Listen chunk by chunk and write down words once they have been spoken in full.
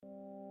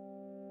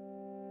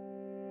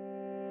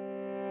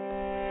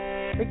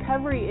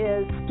Recovery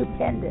is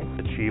stupendous.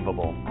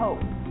 Achievable. Hope.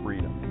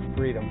 Freedom.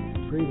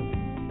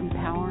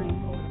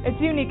 Empowering.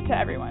 It's unique to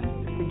everyone.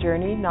 It's a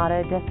journey, not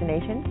a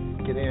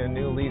destination. Getting a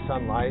new lease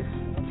on life.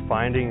 It's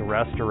finding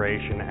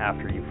restoration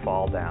after you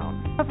fall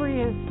down.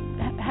 Recovery is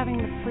having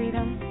the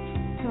freedom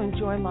to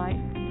enjoy life.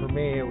 For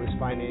me, it was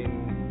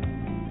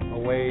finding a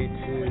way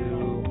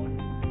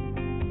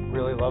to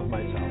really love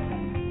myself.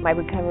 My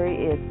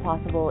recovery is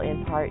possible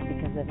in part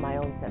because of my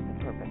own sense of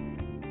purpose.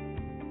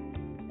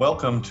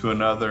 Welcome to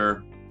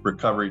another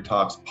Recovery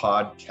Talks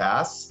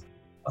podcast.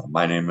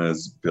 My name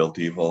is Bill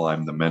Devil.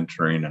 I'm the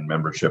mentoring and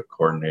membership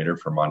coordinator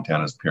for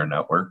Montana's Peer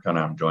Network, and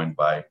I'm joined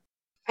by...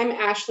 I'm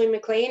Ashley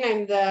McLean.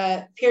 I'm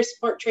the peer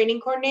support training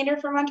coordinator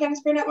for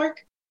Montana's Peer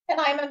Network.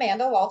 And I'm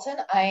Amanda Walton.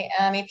 I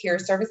am a peer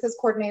services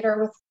coordinator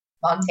with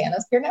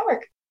Montana's Peer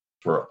Network.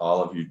 For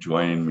all of you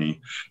joining me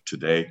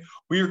today,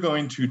 we are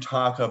going to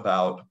talk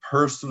about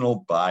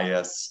personal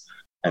bias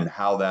and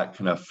how that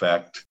can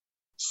affect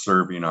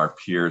serving our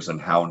peers and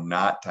how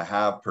not to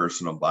have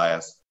personal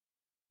bias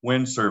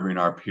when serving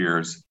our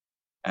peers.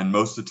 And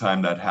most of the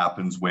time that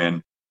happens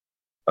when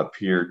a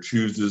peer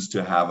chooses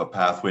to have a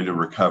pathway to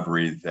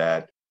recovery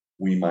that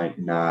we might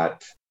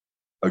not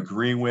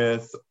agree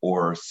with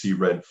or see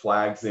red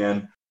flags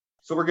in.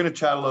 So we're going to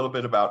chat a little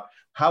bit about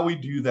how we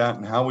do that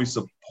and how we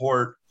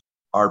support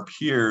our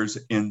peers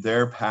in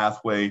their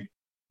pathway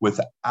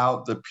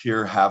without the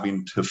peer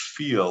having to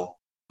feel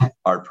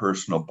our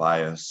personal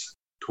bias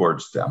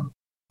towards them.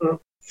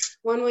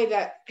 One way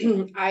that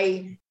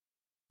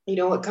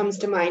what comes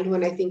to mind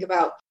when I think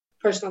about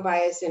personal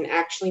bias and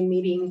actually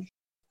meeting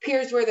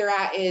peers where they're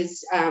at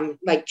is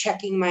like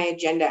checking my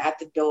agenda at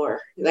the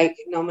door. Like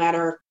no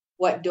matter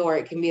what door,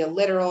 it can be a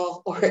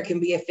literal or it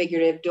can be a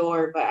figurative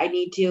door, but I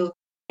need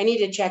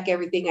to check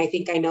everything I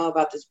think I know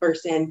about this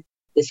person,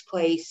 this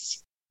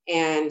place,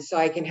 and so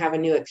I can have a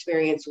new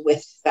experience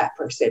with that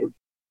person.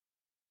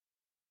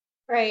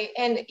 Right.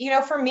 And,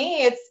 for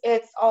me,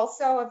 it's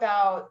also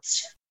about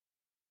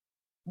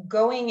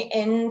going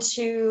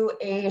into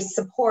a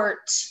support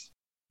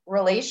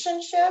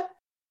relationship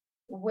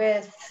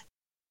with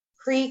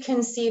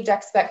preconceived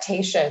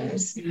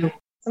expectations. Mm-hmm.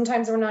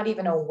 Sometimes we're not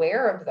even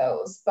aware of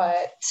those,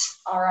 but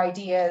our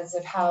ideas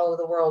of how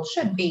the world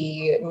should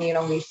be,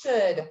 we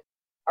should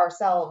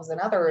ourselves and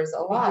others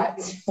a lot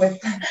with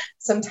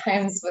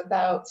sometimes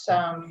without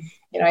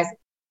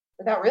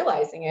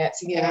realizing it.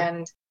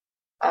 Yeah.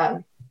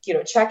 And,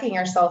 checking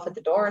yourself at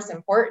the door is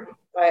important,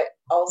 but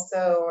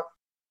also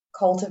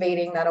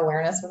cultivating that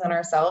awareness within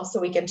ourselves so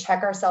we can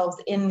check ourselves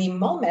in the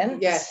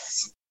moment.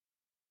 Yes.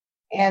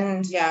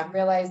 And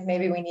realize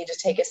maybe we need to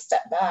take a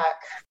step back.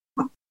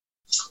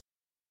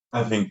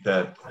 I think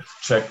that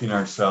checking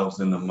ourselves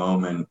in the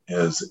moment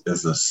is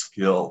a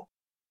skill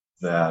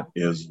that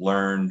is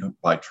learned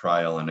by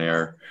trial and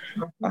error.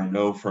 I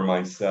know for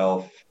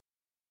myself,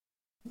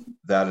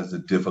 that is a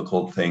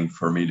difficult thing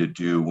for me to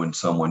do when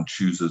someone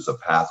chooses a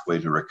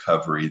pathway to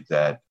recovery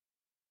that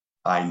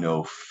I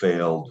know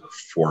failed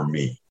for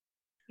me.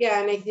 Yeah,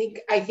 and I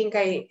think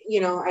I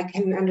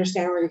can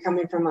understand where you're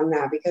coming from on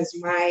that, because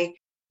my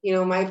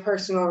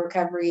personal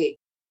recovery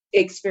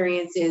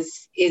experience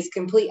is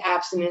complete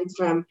abstinence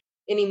from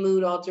any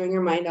mood altering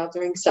or mind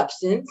altering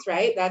substance,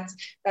 right?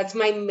 That's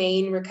my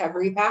main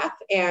recovery path,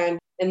 and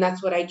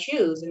that's what I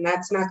choose, and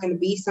that's not going to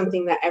be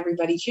something that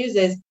everybody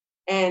chooses.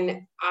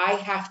 And I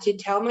have to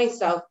tell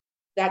myself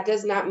that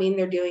does not mean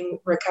they're doing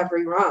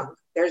recovery wrong.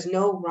 There's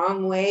no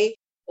wrong way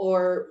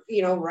or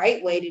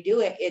right way to do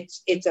it.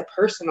 It's a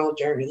personal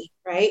journey,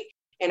 right?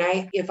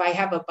 And if I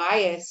have a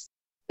bias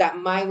that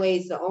my way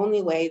is the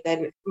only way,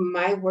 then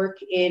my work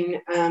in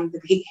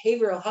the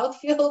behavioral health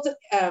field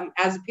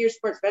as a peer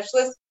support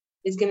specialist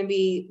is going to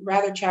be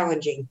rather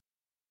challenging.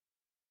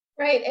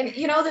 Right. And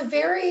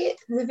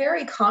the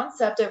very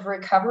concept of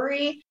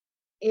recovery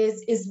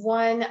is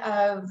one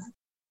of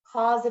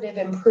positive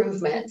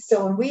improvement.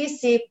 So when we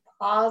see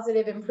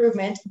positive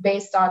improvement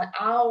based on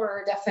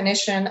our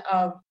definition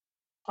of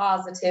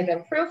positive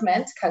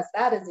improvement, because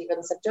that is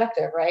even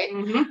subjective, right?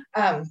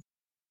 Mm-hmm.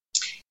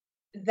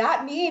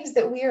 That means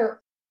that we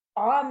are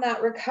on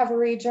that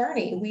recovery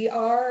journey. We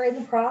are in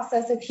the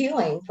process of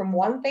healing from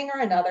one thing or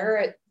another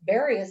at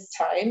various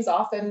times,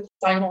 often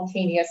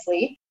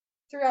simultaneously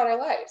throughout our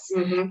lives.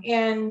 Mm-hmm.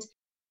 And,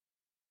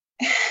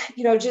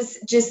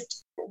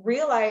 just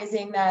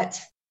realizing that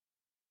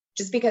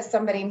just because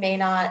somebody may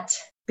not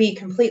be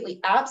completely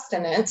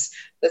abstinent,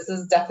 this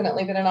has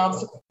definitely been an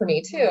obstacle for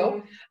me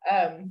too.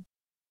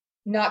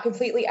 Not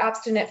completely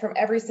abstinent from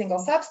every single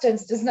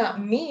substance does not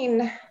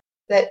mean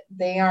that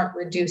they aren't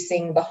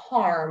reducing the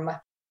harm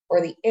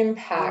or the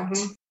impact,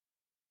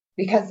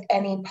 because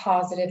any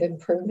positive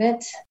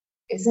improvement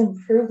is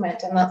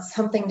improvement, and that's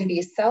something to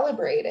be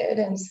celebrated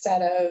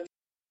instead of,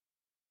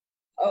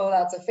 oh,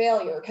 that's a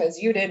failure because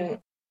you didn't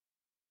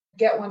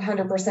get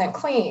 100%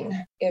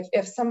 clean.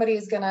 If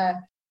somebody's going to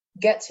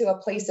get to a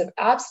place of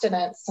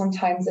abstinence,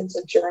 sometimes it's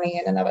a journey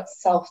in and of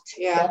itself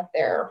to get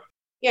there.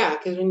 Yeah,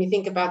 because when you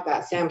think about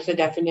that SAMHSA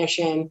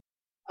definition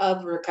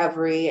of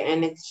recovery,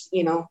 and it's,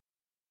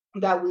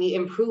 that we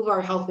improve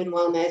our health and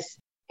wellness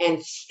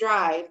and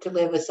strive to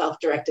live a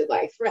self-directed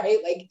life, right?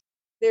 Like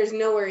there's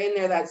nowhere in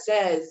there that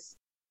says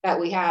that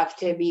we have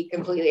to be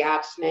completely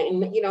abstinent. And,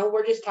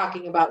 we're just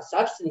talking about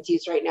substance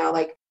use right now.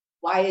 Like,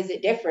 why is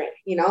it different?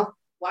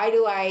 Why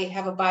do I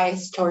have a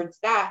bias towards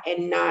that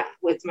and not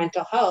with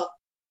mental health,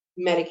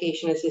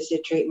 medication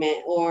assisted treatment,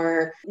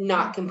 or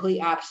not complete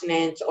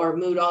abstinence or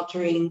mood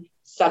altering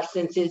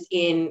substances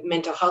in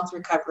mental health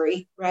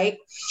recovery, right?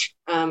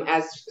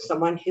 As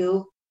someone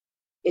who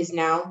is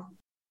now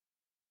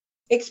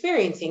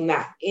experiencing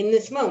that in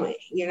this moment,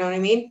 you know what I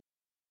mean?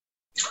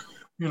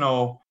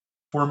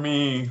 For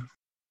me,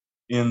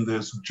 in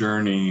this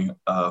journey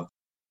of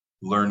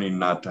learning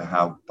not to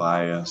have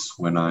bias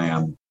when I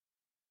am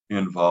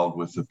involved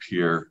with a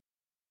peer,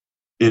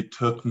 it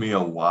took me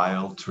a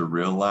while to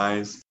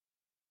realize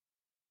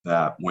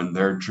that when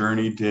their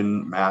journey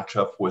didn't match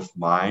up with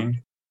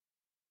mine,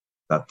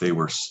 that they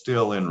were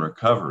still in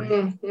recovery.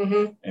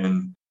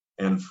 Mm-hmm.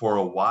 And for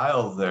a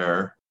while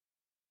there,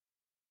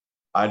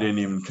 I didn't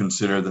even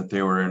consider that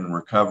they were in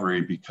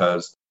recovery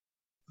because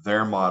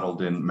their model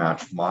didn't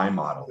match my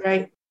model.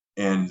 Right.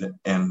 And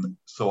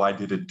so I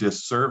did a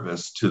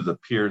disservice to the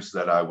peers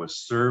that I was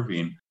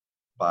serving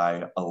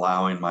by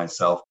allowing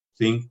myself to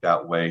think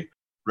that way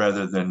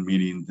rather than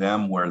meeting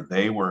them where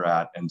they were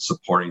at and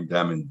supporting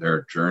them in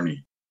their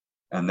journey.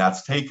 And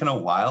that's taken a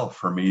while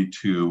for me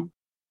to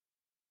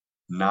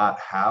not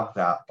have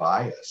that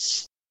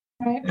bias.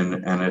 Right.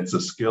 And it's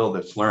a skill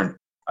that's learned.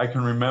 I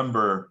can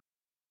remember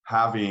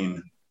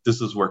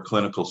this is where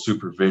clinical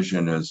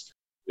supervision is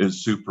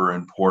super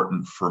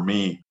important for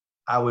me.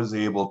 I was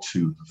able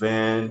to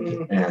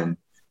vent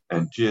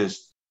and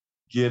just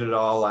get it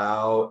all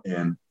out.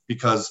 And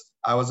because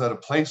I was at a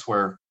place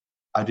where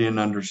I didn't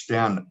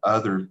understand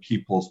other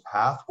people's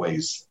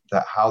pathways,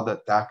 how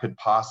that could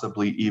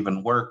possibly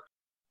even work.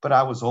 But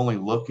I was only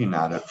looking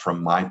at it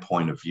from my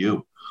point of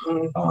view.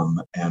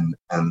 And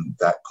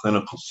that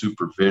clinical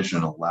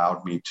supervision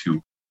allowed me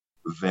to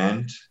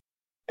vent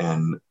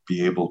and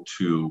be able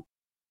to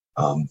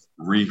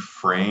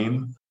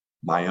reframe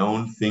my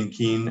own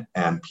thinking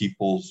and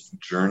people's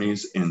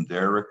journeys in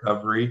their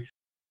recovery.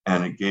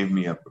 And it gave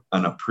me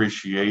an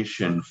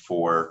appreciation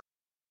for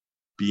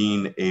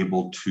being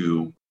able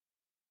to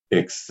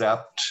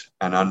accept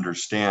and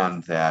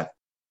understand that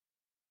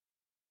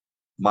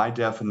my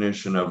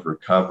definition of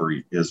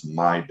recovery is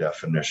my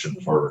definition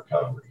for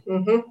recovery.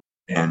 Mm-hmm.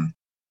 And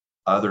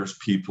others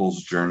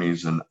people's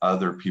journeys and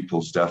other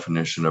people's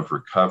definition of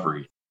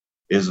recovery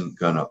isn't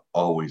going to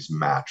always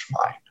match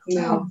mine.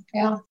 No.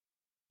 Yeah.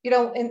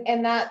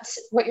 And that's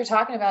what you're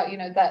talking about,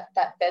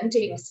 that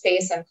venting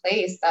space and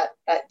place, that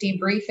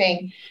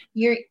debriefing,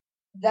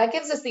 that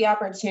gives us the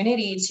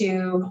opportunity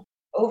to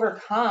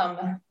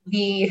overcome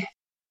the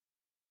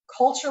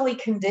culturally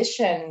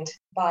conditioned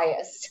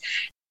bias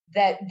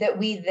that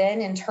we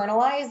then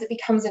internalize. It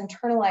becomes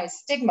internalized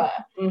stigma,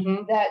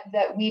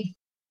 that we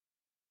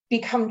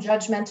become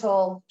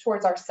judgmental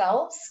towards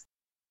ourselves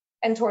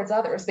and towards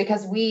others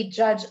because we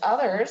judge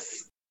others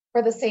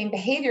for the same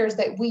behaviors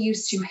that we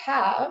used to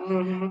have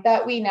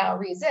that we now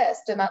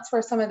resist. And that's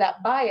where some of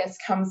that bias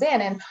comes in.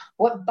 And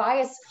what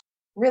bias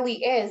really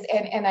is,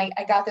 and I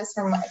got this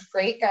from a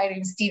great guy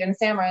named Stephen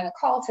Samra in a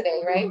call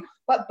today, right?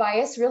 What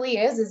bias really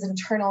is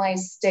internalized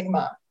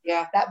stigma.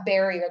 Yeah. That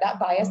barrier, that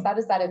bias, that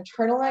is that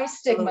internalized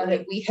stigma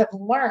that we have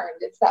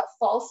learned. It's that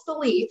false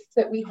belief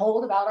that we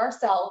hold about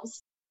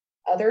ourselves,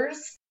 others,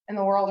 and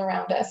the world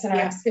around us, and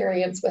our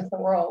experience with the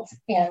world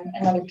and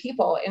other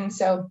people. And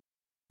so,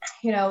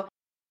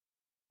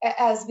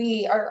 as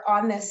we are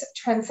on this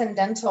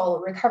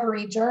transcendental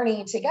recovery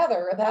journey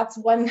together, that's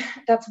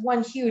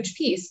one huge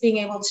piece, being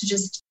able to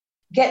just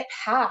get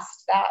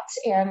past that.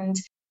 And,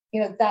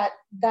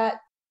 that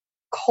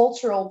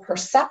cultural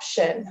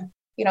perception,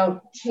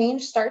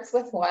 change starts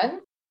with one,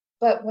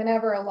 but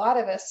whenever a lot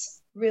of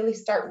us really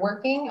start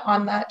working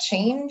on that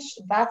change,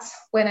 that's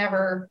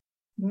whenever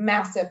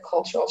massive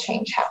cultural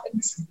change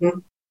happens. Mm-hmm.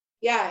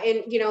 Yeah.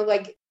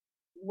 And,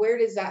 where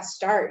does that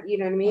start? You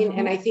know what I mean?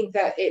 And I think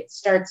that it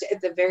starts at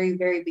the very,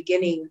 very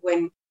beginning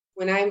when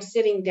I'm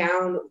sitting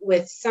down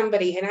with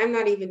somebody, and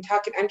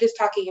I'm just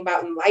talking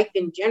about in life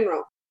in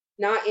general,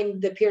 not in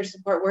the peer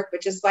support work,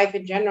 but just life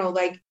in general.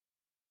 Like,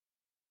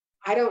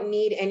 I don't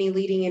need any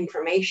leading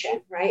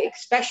information, right?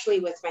 Especially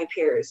with my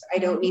peers. I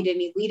don't need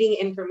any leading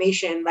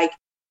information. Like,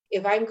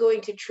 if I'm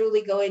going to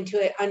truly go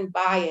into it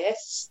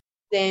unbiased,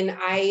 then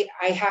I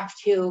have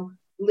to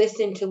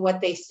listen to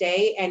what they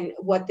say and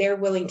what they're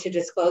willing to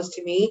disclose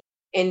to me,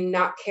 and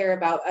not care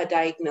about a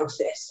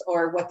diagnosis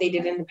or what they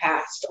did in the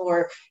past,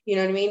 or, you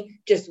know what I mean?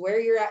 Just where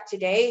you're at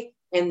today.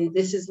 And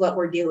this is what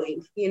we're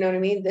doing. You know what I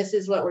mean? This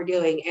is what we're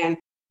doing. And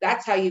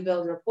that's how you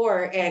build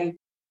rapport. And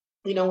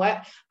you know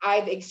what?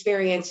 I've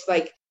experienced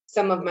like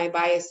some of my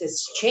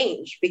biases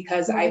change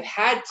because I've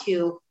had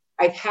to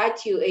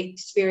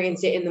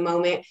experience it in the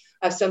moment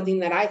of something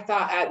that I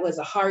thought was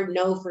a hard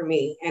no for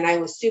me, and I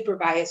was super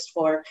biased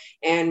for,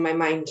 and my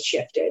mind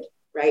shifted,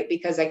 right?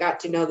 Because I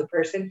got to know the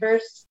person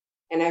first,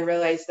 and I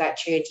realized that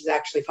change is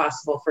actually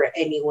possible for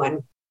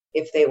anyone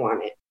if they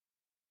want it.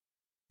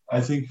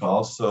 I think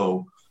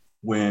also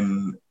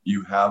when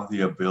you have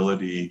the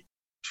ability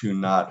to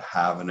not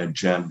have an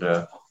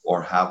agenda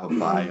or have a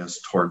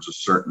bias towards a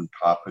certain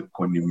topic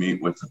when you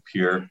meet with a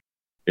peer,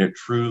 it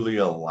truly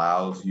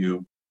allows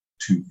you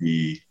to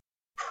be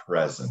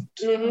present.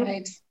 Mhm.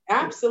 Right.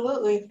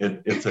 Absolutely.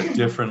 It's a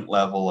different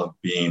level of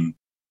being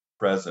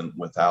present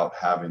without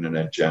having an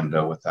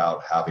agenda,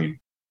 without having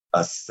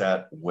a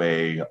set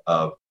way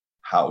of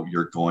how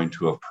you're going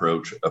to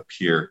approach a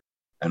peer.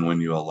 And when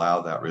you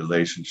allow that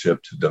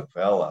relationship to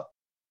develop,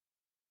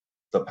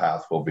 the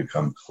path will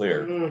become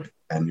clear. Mhm.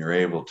 And you're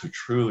able to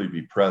truly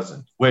be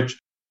present, which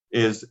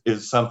is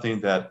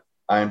something that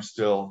I'm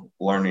still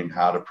learning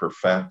how to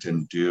perfect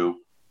and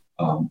do.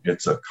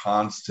 It's a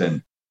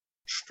constant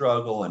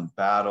struggle and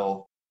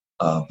battle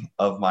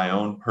of my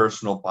own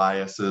personal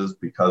biases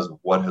because of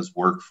what has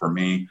worked for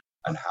me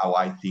and how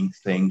I think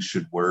things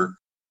should work.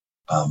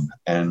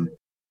 And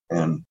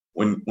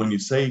when you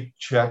say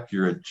check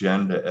your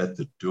agenda at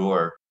the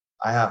door,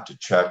 I have to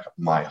check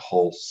my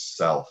whole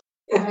self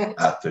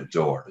at the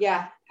door.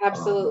 Yeah,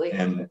 absolutely.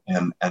 And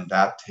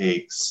that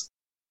takes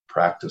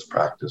practice.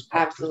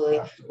 Absolutely.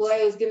 Practice. Well,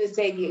 I was going to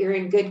say you're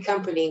in good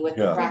company with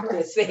the Yeah.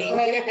 practice thing.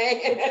 Right.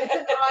 It's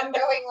an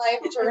ongoing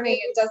life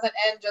journey. It doesn't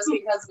end just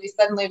because we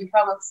suddenly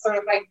become a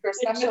certified peer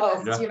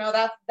specialist. Yeah. You know,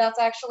 that's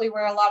actually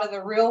where a lot of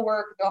the real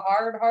work, the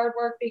hard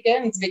work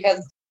begins,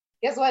 because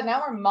guess what?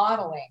 Now we're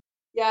modeling.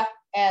 Yeah.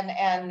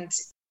 And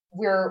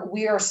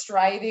we are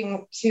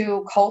striving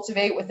to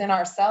cultivate within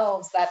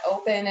ourselves that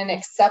open and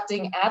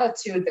accepting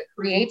attitude that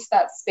creates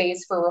that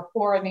space for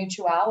rapport and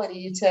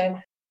mutuality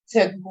to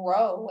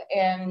grow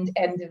and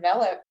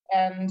develop.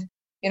 And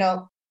you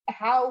know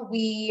how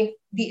the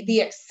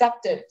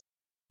acceptance,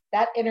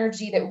 that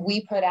energy that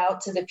we put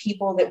out to the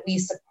people that we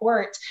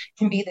support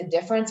can be the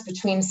difference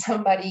between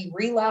somebody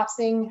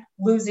relapsing,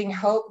 losing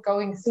hope,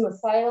 going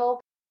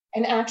suicidal,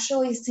 and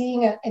actually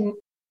seeing an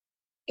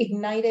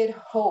ignited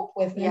hope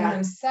within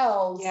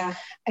themselves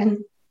and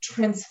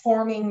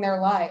transforming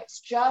their lives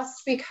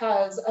just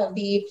because of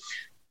the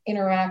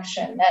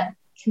interaction, that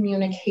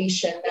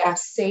communication, that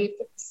safe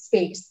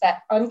space, that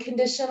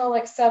unconditional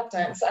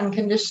acceptance,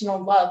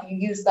 unconditional love. You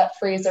used that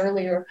phrase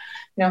earlier.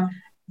 You know,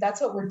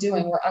 that's what we're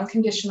doing. We're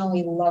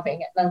unconditionally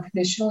loving and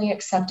unconditionally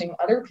accepting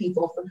other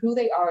people for who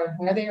they are and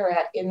where they are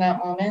at in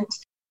that moment,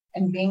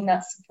 and being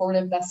that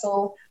supportive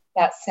vessel,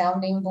 that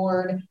sounding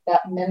board,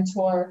 that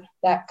mentor,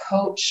 that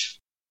coach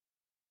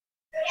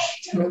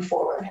to move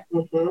forward.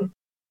 Mm-hmm.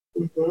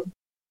 Mm-hmm.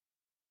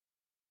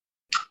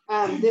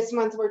 This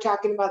month we're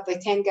talking about the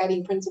 10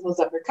 guiding principles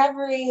of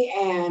recovery.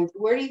 And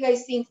where do you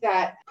guys think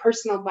that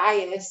personal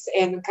bias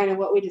and kind of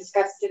what we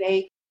discussed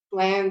today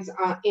lands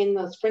in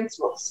those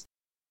principles?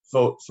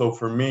 So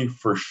for me,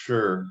 for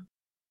sure,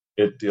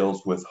 it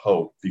deals with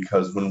hope,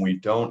 because when we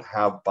don't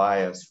have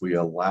bias, we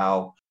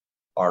allow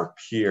our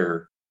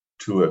peer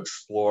to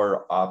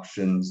explore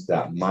options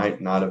that might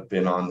not have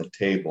been on the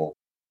table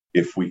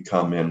if we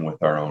come in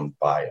with our own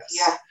bias.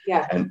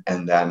 Yeah.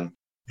 And then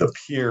the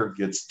peer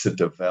gets to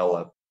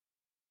develop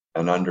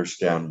and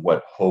understand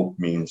what hope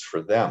means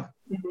for them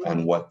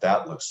and what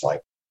that looks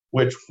like,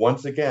 which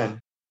once again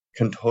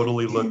can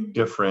totally look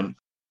different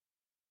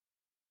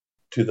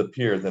to the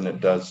peer than it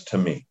does to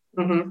me.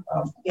 And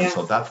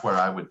so that's where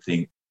I would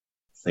think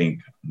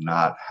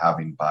not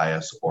having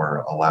bias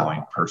or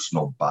allowing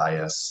personal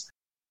bias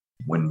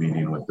when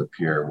meeting with the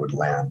peer would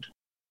land.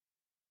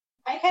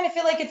 I kind of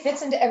feel like it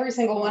fits into every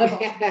single one of them.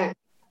 I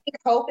think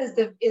hope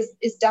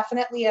is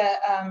definitely a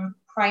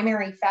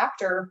primary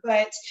factor,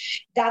 but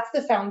that's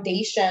the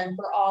foundation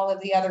for all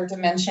of the other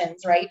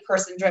dimensions, right?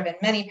 Person-driven,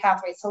 many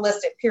pathways,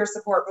 holistic, peer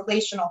support,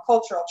 relational,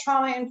 cultural,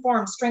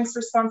 trauma-informed, strengths,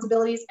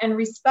 responsibilities, and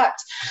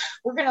respect.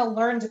 We're going to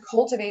learn to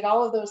cultivate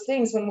all of those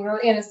things when we're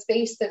in a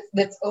space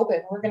that's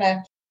open. We're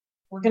going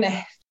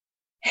to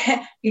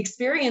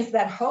experience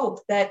that hope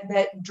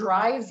that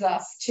drives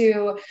us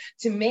to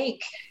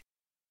make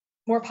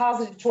more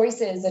positive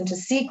choices and to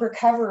seek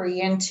recovery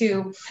and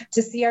to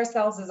see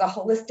ourselves as a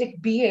holistic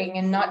being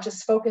and not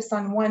just focus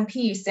on one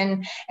piece,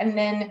 and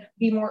then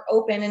be more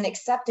open and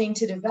accepting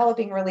to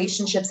developing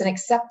relationships and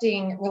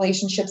accepting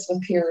relationships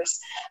with peers.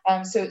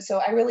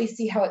 So I really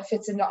see how it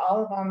fits into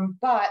all of them,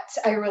 but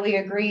I really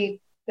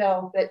agree,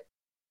 Bill, that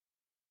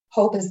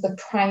hope is the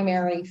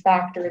primary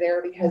factor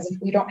there, because if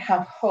we don't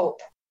have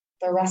hope,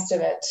 the rest of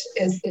it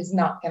is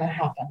not going to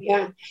happen.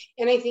 Yeah.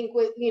 And I think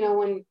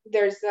when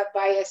there's that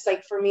bias,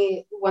 like for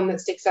me, one that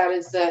sticks out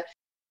is the,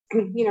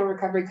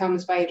 recovery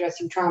comes by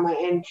addressing trauma.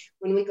 And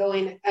when we go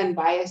in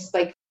unbiased,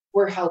 like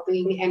we're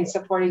helping and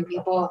supporting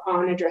people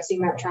on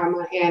addressing that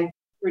trauma and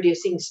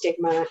reducing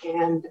stigma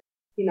and,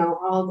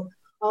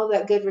 all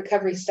that good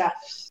recovery stuff.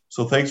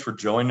 So thanks for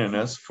joining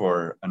us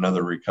for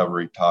another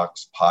Recovery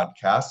Talks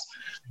podcast.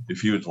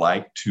 If you would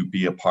like to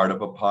be a part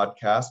of a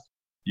podcast,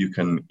 you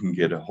can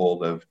get a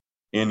hold of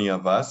any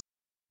of us.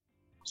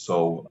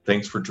 So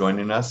thanks for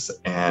joining us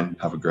and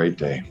have a great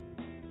day.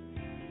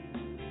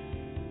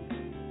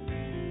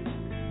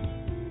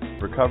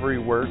 Recovery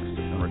works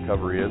and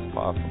recovery is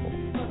possible.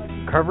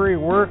 Recovery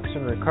works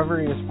and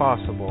recovery is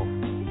possible.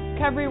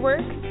 Recovery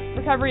works.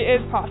 Recovery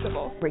is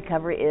possible.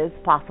 Recovery is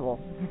possible.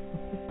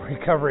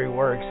 Recovery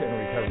works and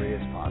recovery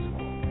is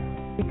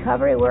possible.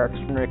 Recovery works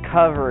and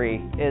recovery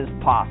is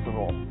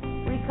possible.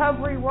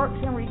 Recovery works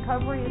and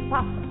recovery is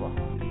possible.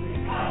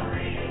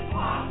 Recovery is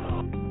possible.